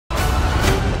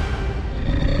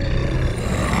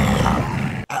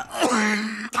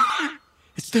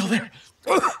still there.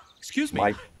 Excuse me.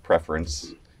 My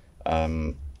preference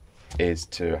is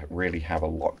to really have a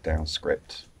lockdown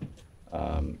script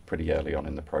pretty early on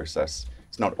in the process.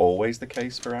 It's not always the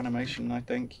case for animation, I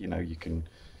think. You know, you can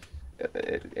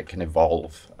it can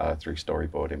evolve through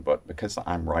storyboarding, but because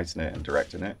I'm writing it and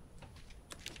directing it,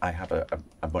 I have a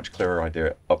much clearer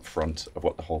idea up front of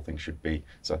what the whole thing should be.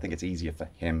 So I think it's easier for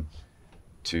him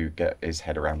to get his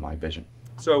head around my vision.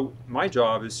 So my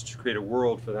job is to create a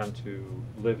world for them to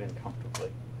live in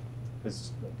comfortably.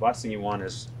 Because the last thing you want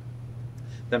is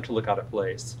them to look out of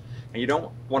place. And you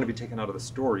don't want to be taken out of the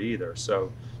story either.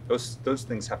 So those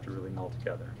things have to really meld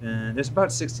together. And there's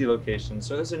about 60 locations.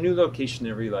 So there's a new location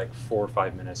every like 4 or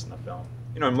 5 minutes in the film.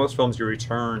 You know, in most films you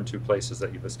return to places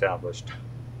that you've established.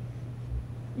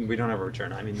 We don't ever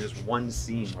return. I mean, there's one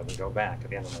scene where they go back at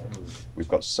the end of the movie. We've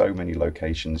got so many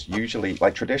locations. Usually,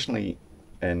 like traditionally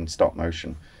in stop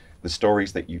motion, the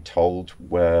stories that you told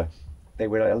were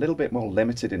a little bit more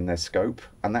limited in their scope,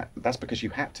 and that's because you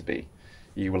had to be.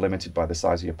 You were limited by the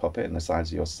size of your puppet and the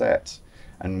size of your set.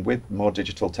 And with more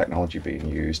digital technology being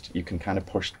used, you can kind of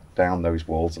push down those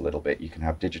walls a little bit. You can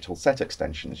have digital set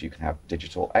extensions, you can have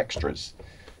digital extras.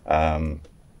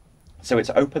 So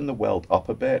it's opened the world up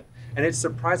a bit. And it's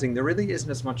surprising, there really isn't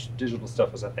as much digital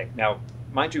stuff as I think. Now,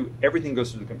 mind you, everything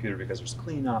goes through the computer because there's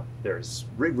cleanup, there's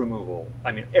rig removal.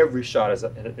 I mean, every shot is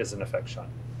an effect shot,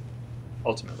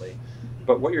 ultimately.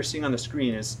 But what you're seeing on the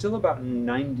screen is still about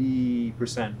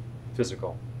 90%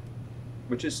 physical,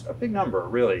 which is a big number,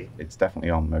 really. It's definitely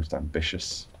our most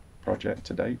ambitious project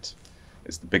to date.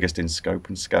 It's the biggest in scope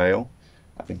and scale.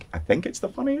 I think it's the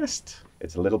funniest.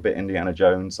 It's a little bit Indiana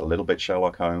Jones, a little bit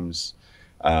Sherlock Holmes,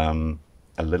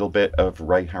 a little bit of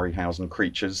Ray Harryhausen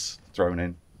creatures thrown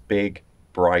in. Big,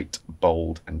 bright,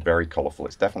 bold, and very colourful.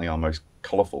 It's definitely our most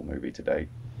colourful movie to date.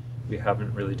 We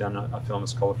haven't really done a film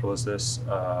as colourful as this.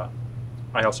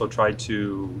 I also tried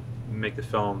to make the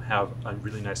film have a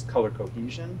really nice color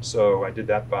cohesion. So I did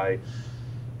that by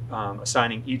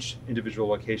assigning each individual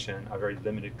location a very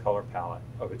limited color palette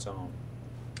of its own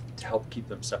to help keep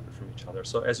them separate from each other.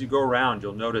 So as you go around,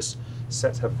 you'll notice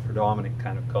sets have a predominant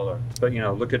kind of color. But you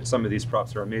know, look at some of these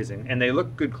props, they're amazing. And they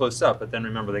look good close up, but then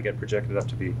remember they get projected up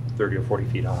to be 30 or 40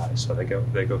 feet high. So they go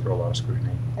through a lot of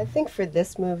scrutiny. I think for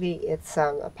this movie, it's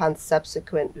upon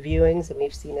subsequent viewings, and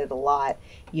we've seen it a lot,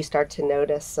 you start to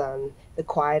notice the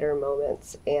quieter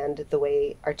moments and the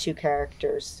way our two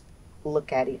characters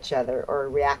look at each other, or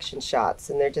reaction shots,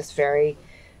 and they're just very,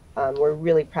 we're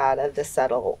really proud of the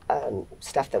subtle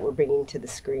stuff that we're bringing to the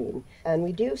screen. And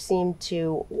we do seem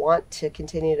to want to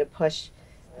continue to push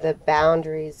the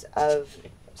boundaries of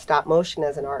stop motion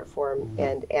as an art form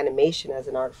and animation as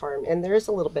an art form, and there is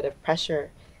a little bit of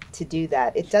pressure to do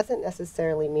that. It doesn't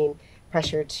necessarily mean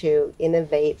pressure to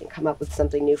innovate and come up with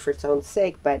something new for its own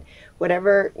sake, but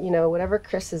whatever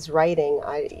Chris is writing,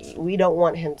 we don't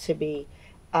want him to be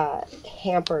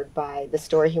hampered by the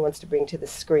story he wants to bring to the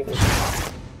screen. You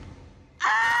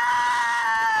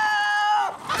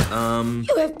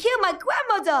have killed my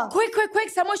grandmother! Quick, quick, quick!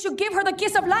 Someone should give her the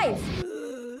kiss of life!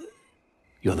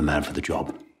 You're the man for the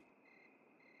job.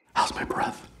 How's my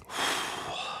breath?